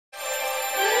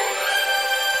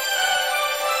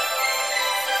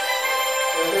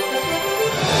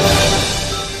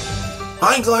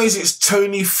Hi guys, it's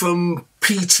Tony from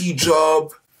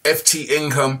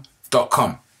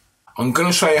ptjobftincome.com. I'm going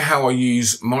to show you how I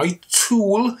use my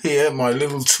tool here, my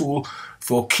little tool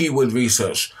for keyword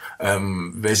research.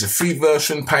 There's a free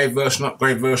version, paid version,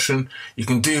 upgrade version. You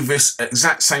can do this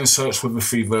exact same search with the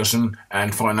free version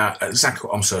and find out exactly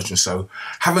what I'm searching. So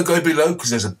have a go below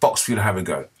because there's a box for you to have a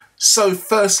go. So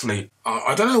firstly,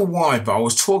 I don't know why, but I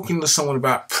was talking to someone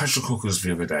about pressure cookers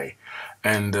the other day.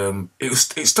 And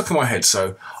it stuck in my head.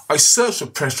 So I searched for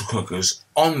pressure cookers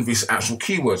on this actual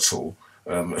keyword tool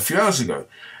a few hours ago.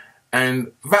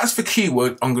 And that's the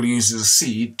keyword I'm going to use as a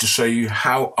seed to show you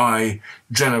how I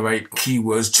generate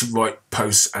keywords to write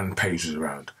posts and pages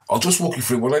around. I'll just walk you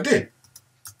through what I did.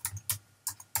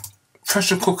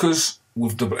 Pressure cookers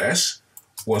with double S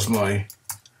was my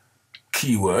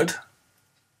keyword.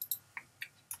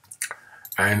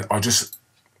 And I just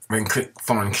then click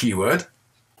find keyword.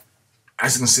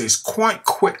 As you can see, it's quite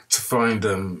quick to find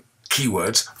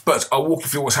keywords, but I'll walk you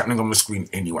through what's happening on the screen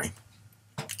anyway.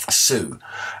 So,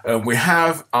 we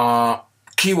have our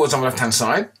keywords on the left-hand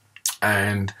side,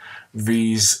 and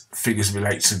these figures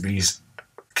relate to these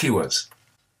keywords.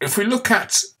 If we look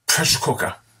at pressure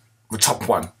cooker, the top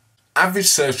one, average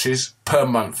searches per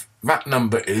month, that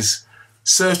number is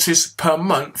searches per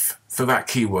month for that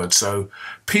keyword. So,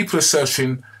 people are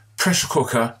searching pressure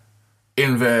cooker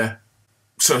in their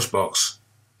search box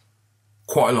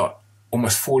quite a lot,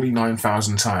 almost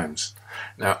 49,000 times.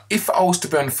 Now, if I was to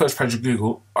be on the first page of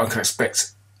Google, I can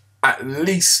expect at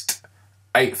least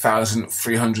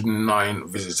 8,309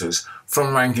 visitors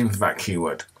from ranking for that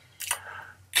keyword.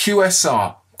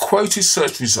 QSR, quoted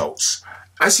search results.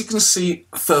 As you can see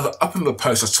further up in the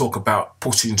post, I talk about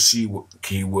putting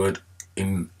keyword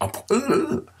in up.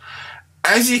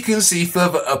 As you can see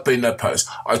further up in the post,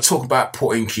 I talk about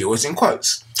putting keywords in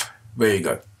quotes. There you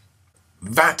go.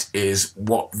 That is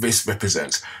what this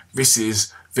represents. This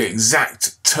is the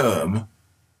exact term,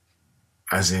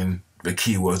 as in the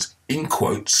keywords in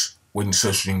quotes when you're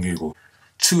searching in Google.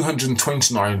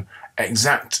 229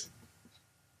 exact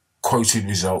quoted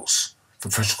results for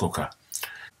pressure cooker.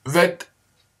 Red,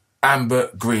 amber,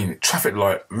 green. Traffic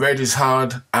light. Red is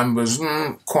hard, amber's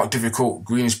quite difficult,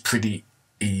 green is pretty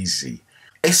easy.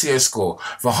 SEO score.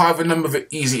 The higher the number, the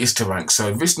easier it is to rank. So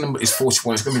if this number is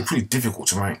 41, it's going to be pretty difficult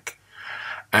to rank.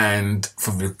 And for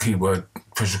the keyword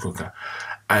pressure cooker.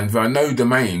 And there are no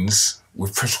domains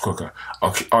with pressure cooker.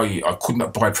 I could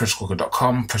not buy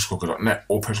pressurecooker.com, pressurecooker.net,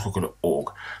 or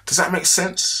pressurecooker.org. Does that make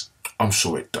sense? I'm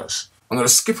sure it does. I'm going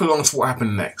to skip along to what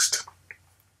happened next.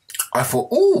 I thought,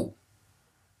 oh,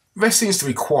 there seems to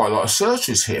be quite a lot of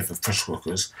searches here for pressure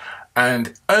cookers.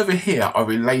 And over here are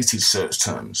related search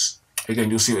terms.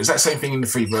 Again, you'll see the exact same thing in the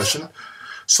free version.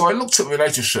 So I looked at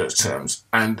related search terms,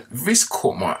 and this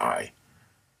caught my eye.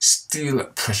 Steel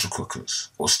pressure cookers,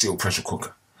 or steel pressure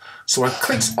cooker. So I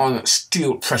clicked on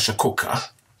steel pressure cooker,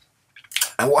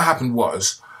 and what happened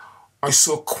was I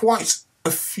saw quite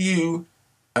a few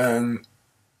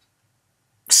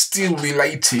steel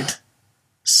related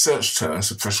search terms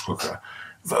for pressure cooker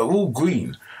that are all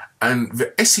green, and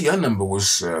the SEO number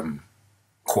was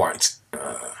quite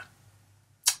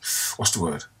what's the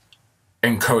word?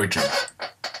 Encouraging.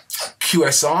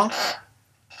 QSR,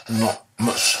 not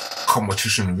much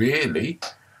competition really,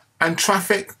 and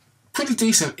traffic pretty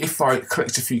decent if I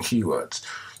collect a few keywords.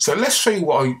 So let's show you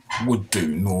what I would do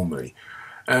normally.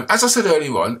 As I said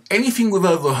earlier on, anything with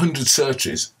over 100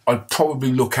 searches, I'd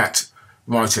probably look at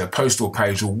writing a post or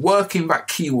page or working that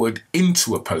keyword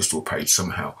into a post or page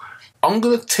somehow. I'm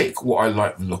going to tick what I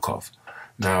like the look of.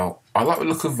 Now, I like the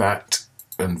look of that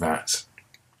and that.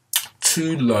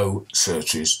 Too low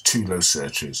searches.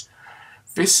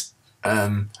 This,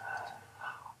 I'm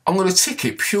going to tick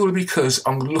it purely because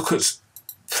I'm going to look at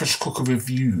pressure cooker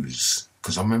reviews,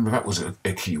 because I remember that was a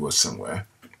keyword somewhere.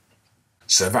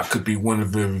 So that could be one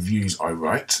of the reviews I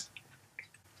write.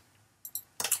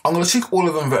 I'm going to tick all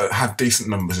of them that have decent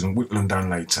numbers and whittle them down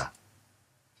later.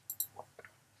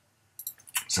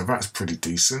 So that's pretty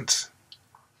decent.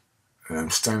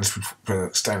 Stainless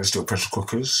steel pressure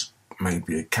cookers,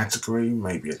 maybe a category,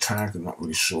 maybe a tag, I'm not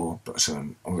really sure, but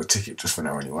I'm going to tick it just for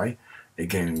now anyway.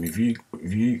 Again, review.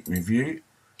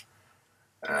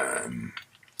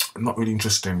 I'm not really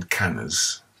interested in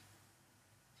canners.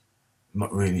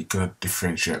 Not really going to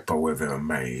differentiate by where they were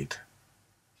made.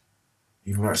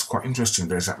 Even though it's quite interesting,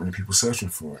 there's that many people searching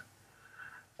for it.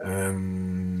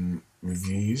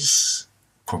 Reviews,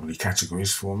 probably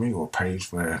categories for me, or a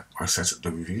page where I set up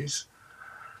the reviews.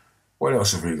 What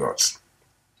else have we got?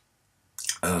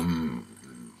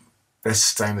 There's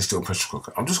stainless steel pressure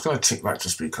cooker. I'm just going to tick that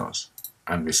just because.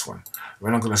 And this one.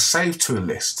 Then I'm going to save to a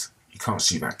list. You can't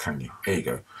see that, can you? Here you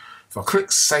go. If I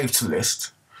click Save to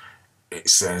List, it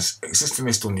says existing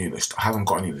list or new list. I haven't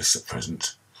got any lists at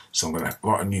present, so I'm going to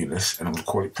write a new list and I'm going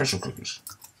to call it pressure cookers.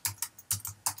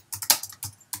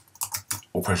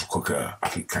 Or pressure cooker, I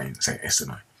keep saying S,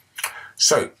 don't I?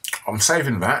 So I'm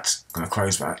saving that, I'm going to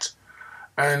close that.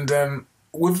 And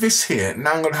with this here,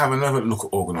 now I'm going to have another look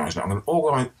at organising. I'm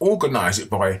going to organise it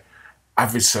by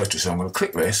average searches. So I'm going to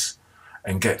click this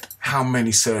and get how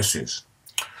many searches.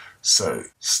 So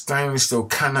stainless steel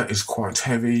canner is quite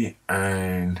heavy,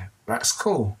 and that's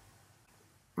cool.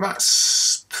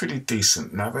 That's pretty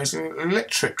decent. Now there's an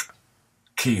electric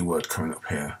keyword coming up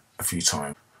here a few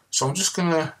times. So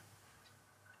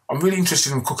I'm really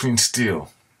interested in cooking in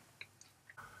steel.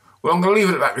 Well, I'm going to leave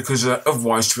it at that because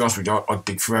otherwise, to be honest with you, I'd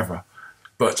dig forever.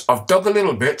 But I've dug a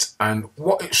little bit, and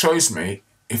what it shows me,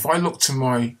 if I look to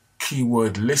my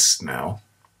keyword list now,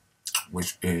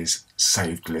 which is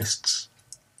saved lists,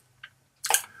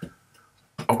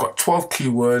 I've got 12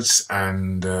 keywords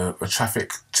and the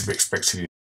traffic to be expected. You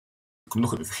can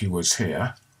look at the keywords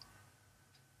here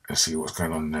and see what's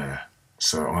going on there.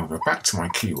 So I'm going to go back to my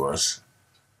keywords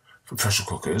for pressure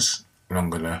cookers, and I'm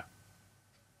going to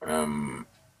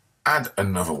add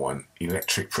another one,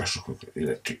 electric pressure cooker,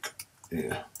 electric,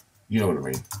 yeah, you know what I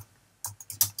mean.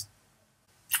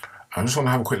 I just want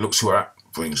to have a quick look, see what that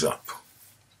brings up.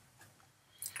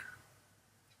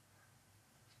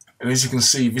 And as you can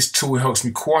see, this tool helps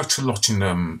me quite a lot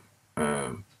in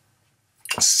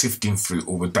sifting through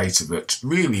all the data that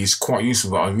really is quite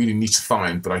useful, that I really need to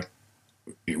find, but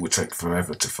it would take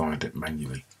forever to find it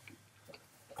manually.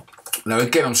 Now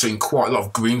again, I'm seeing quite a lot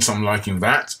of green, so I'm liking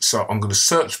that. So I'm going to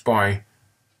search by,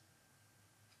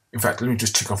 in fact, let me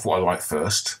just tick off what I like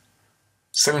first.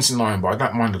 79, but I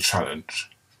don't mind the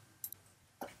challenge.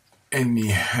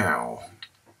 Anyhow,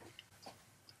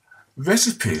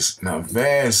 recipes. Now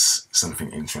there's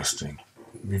something interesting.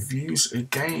 Reviews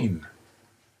again,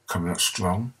 coming up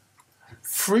strong.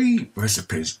 Free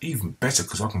recipes, even better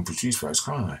because I can produce those,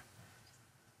 can't I?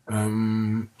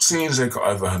 Seeing as they've got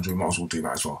over 100, might as well do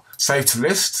that as well. Save to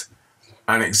list,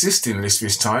 an existing list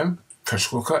this time. Pressure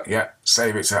cooker, yeah,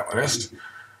 save it to that list.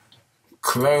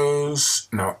 Close.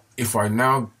 Now, if I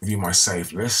now view my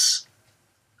saved list,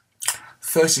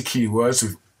 30 keywords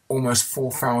with almost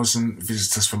 4,000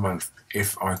 visitors per month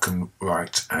if I can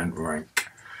write and rank.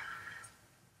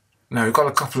 Now, we've got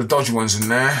a couple of dodgy ones in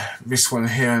there. This one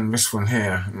here and this one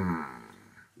here.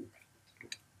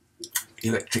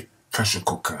 Electric pressure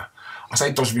cooker. I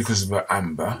say dodgy because of the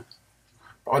amber,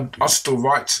 but I'd still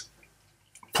write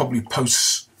probably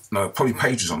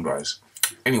pages on those.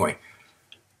 Anyway,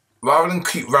 rather than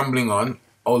keep rambling on,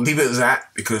 I'll leave it as that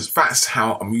because that's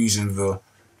how I'm using the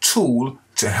tool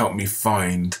to help me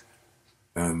find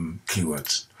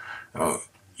keywords.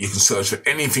 You can search for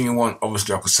anything you want.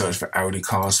 Obviously, I could search for Audi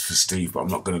cars for Steve, but I'm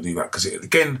not going to do that because it,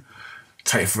 again,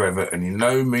 take forever. And you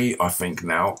know me, I think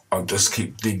now, I'll just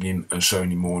keep digging and showing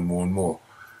you more and more and more.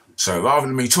 So rather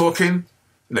than me talking,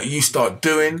 let you start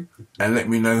doing and let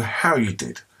me know how you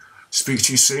did. Speak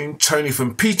to you soon. Tony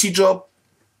from PTJob,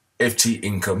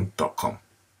 FTincome.com.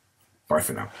 Bye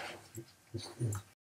for now.